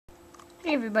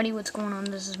Hey everybody, what's going on?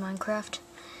 This is Minecraft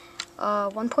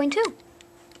 1.2.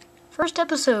 First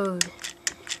episode.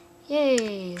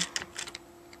 Yay.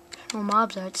 No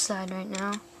mobs outside right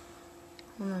now.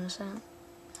 Hold on a second.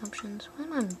 Options. Why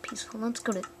am I on peaceful? Let's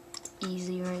go to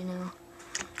easy right now.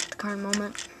 At the current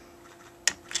moment.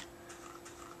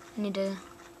 I need to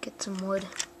get some wood.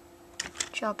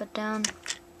 Chop it down.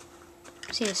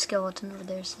 See a skeleton over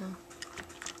there, so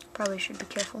probably should be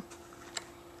careful.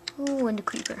 Ooh, and a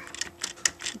creeper.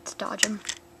 Let's dodge him.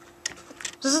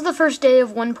 This is the first day of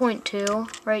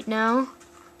 1.2 right now.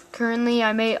 Currently,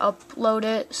 I may upload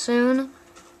it soon,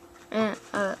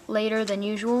 later than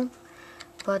usual,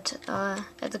 but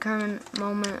at the current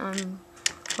moment, I'm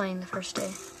playing the first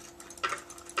day.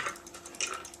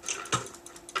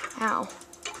 Ow.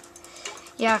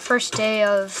 Yeah, first day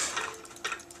of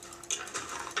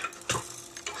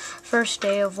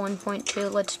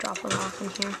 1.2. Let's drop him off in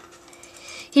here.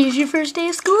 Here's your first day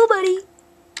of school, buddy.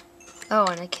 Oh,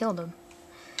 and I killed him.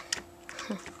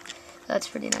 That's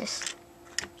pretty nice.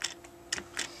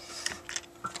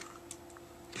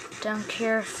 Don't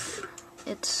care if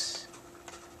it's...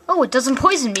 Oh, it doesn't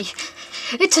poison me.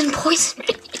 It didn't poison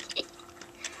me.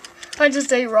 I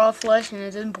just ate raw flesh and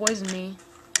it didn't poison me.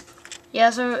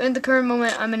 Yeah, so in the current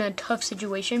moment, I'm in a tough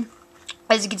situation.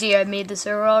 As you can see, I made the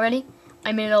server already.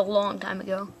 I made it a long time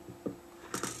ago.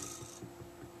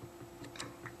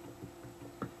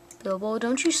 Bilbo,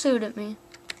 don't you shoot at me.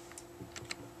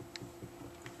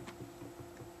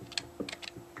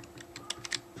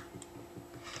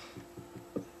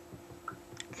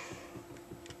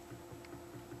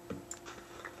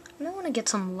 I want to get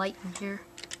some light in here.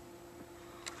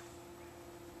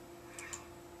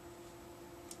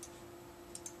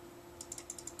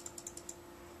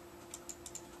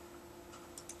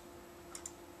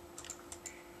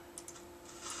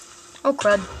 Oh,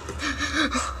 crud.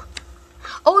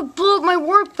 Oh, it blew up my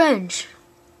workbench.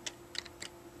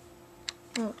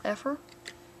 Oh, effer?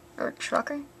 Or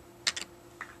trucker?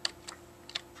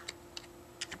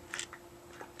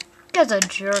 This guy's a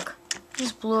jerk. He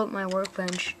just blew up my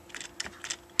workbench.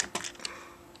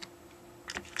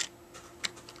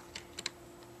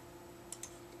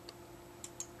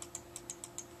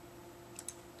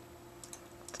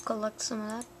 Let's collect some of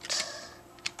that.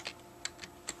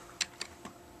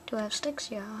 Do I have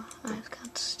sticks? Yeah, I've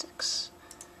got sticks.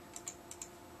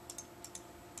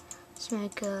 Let's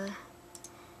make a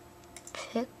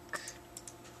pick.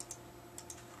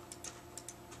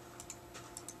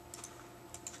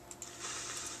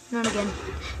 Not again.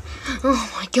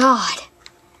 Oh my god.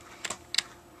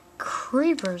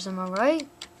 Creepers, am I right?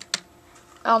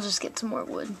 I'll just get some more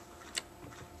wood.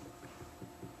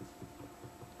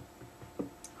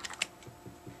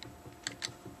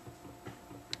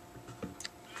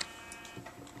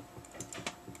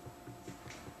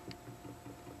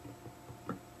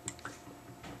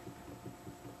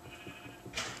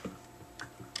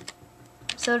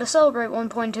 So to celebrate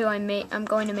 1.2, I'm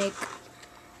going to make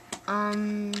a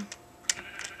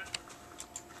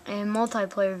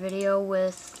multiplayer video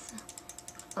with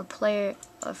a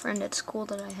friend at school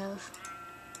that I have.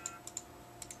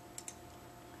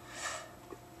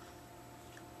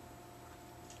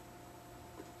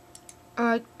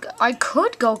 I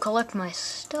could go collect my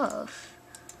stuff.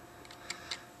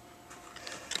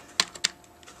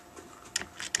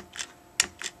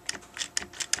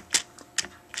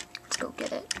 Go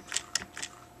get it.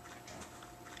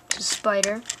 It's a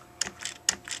spider.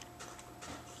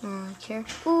 I don't care.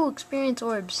 Ooh, experience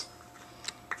orbs.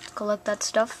 Let's collect that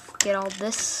stuff. Get all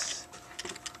this.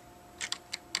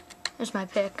 There's my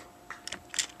pick.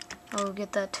 I'll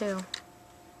get that too.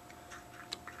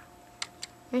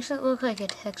 Makes it look like a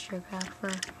texture pack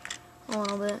for a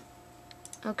little bit.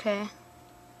 Okay.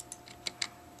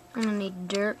 I'm gonna need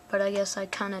dirt, but I guess I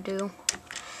kinda do.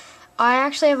 I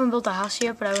actually haven't built a house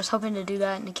yet, but I was hoping to do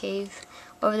that in the cave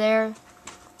over there,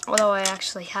 although I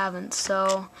actually haven't,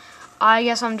 so I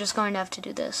guess I'm just going to have to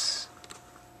do this.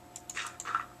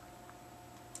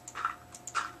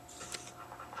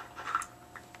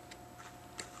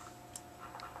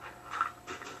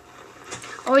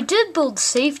 Oh, I did build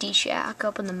Safety Shack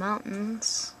up in the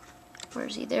mountains. Where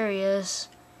is he? There he is.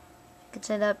 I could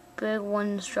say that big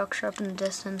one structure up in the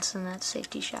distance, and that's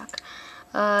Safety Shack.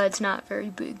 It's not very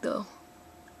big though.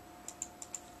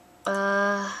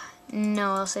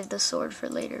 No, I'll save the sword for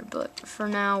later, but for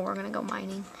now we're gonna go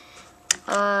mining.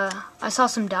 I saw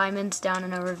some diamonds down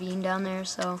in a ravine down there,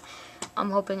 so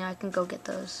I'm hoping I can go get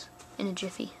those in a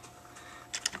jiffy.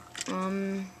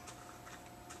 Yeah.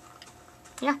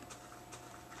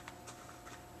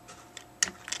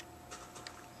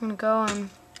 I'm gonna go and...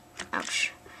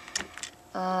 Ouch.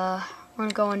 We're We're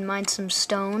gonna go and mine some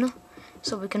stone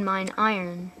so we can mine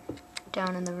iron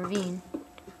down in the ravine.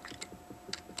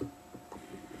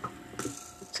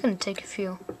 It's gonna take a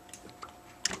few.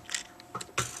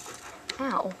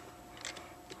 Ow.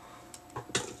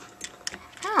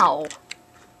 Ow.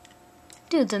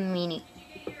 Dude's a meanie.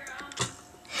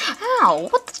 Ow,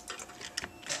 what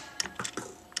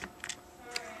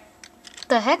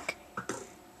the heck?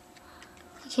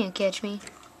 You can't catch me.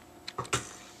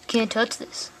 Can't touch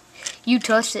this. You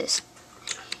touch this.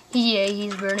 Yeah,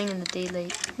 he's burning in the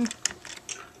daylight.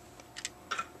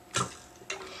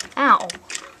 Ow.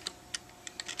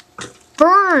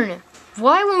 Burn!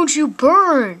 Why won't you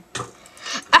burn?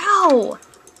 Ow!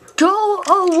 Go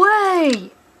away!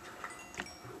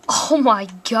 Oh my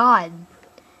god.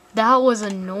 That was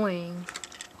annoying.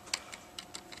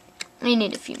 I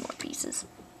need a few more pieces,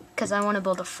 because I want to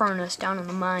build a furnace down in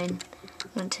the mine.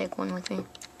 I'm going to take one with me.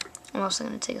 I'm also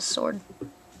going to take a sword.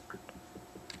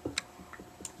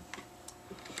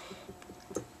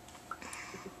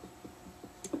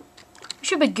 We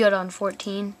should be good on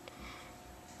 14.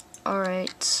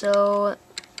 Alright, so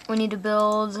we need to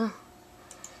build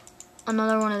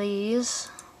another one of these.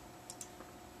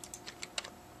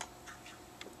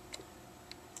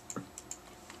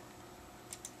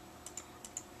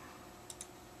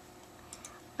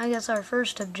 I guess our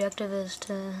first objective is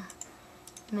to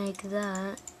make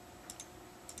that.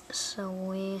 So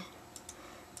we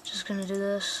just gonna do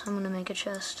this. I'm gonna make a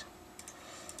chest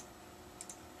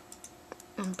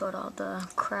and put all the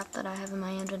crap that I have in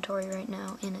my inventory right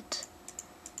now in it.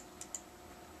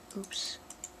 Oops.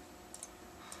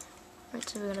 Right,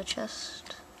 so we got a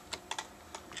chest.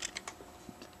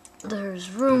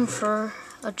 There's room for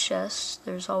a chest.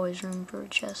 There's always room for a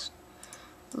chest.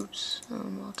 Oops,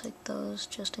 I'll take those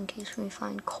just in case we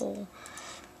find coal.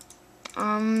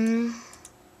 And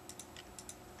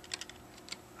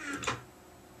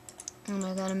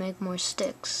I gotta make more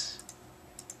sticks.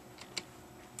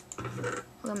 Look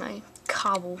at my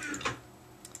cobble.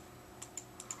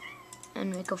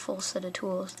 And make a full set of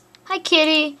tools. Hi,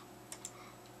 kitty!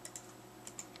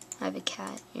 I have a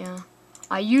cat, yeah.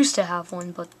 I used to have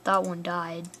one, but that one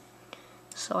died.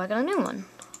 So I got a new one.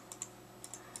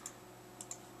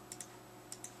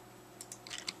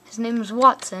 His name is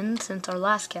Watson, since our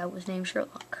last cat was named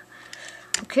Sherlock.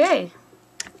 Okay,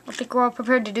 I think we're all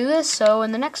prepared to do this, so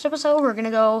in the next episode we're going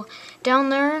to go down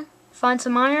there, find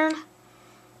some iron,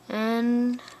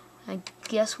 and I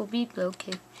guess we'll be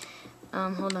okay.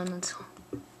 Hold on, it's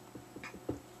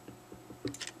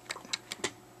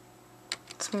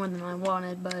more than I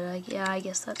wanted, but yeah, I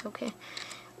guess that's okay.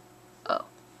 Oh.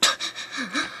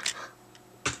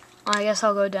 I guess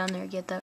I'll go down there and get that.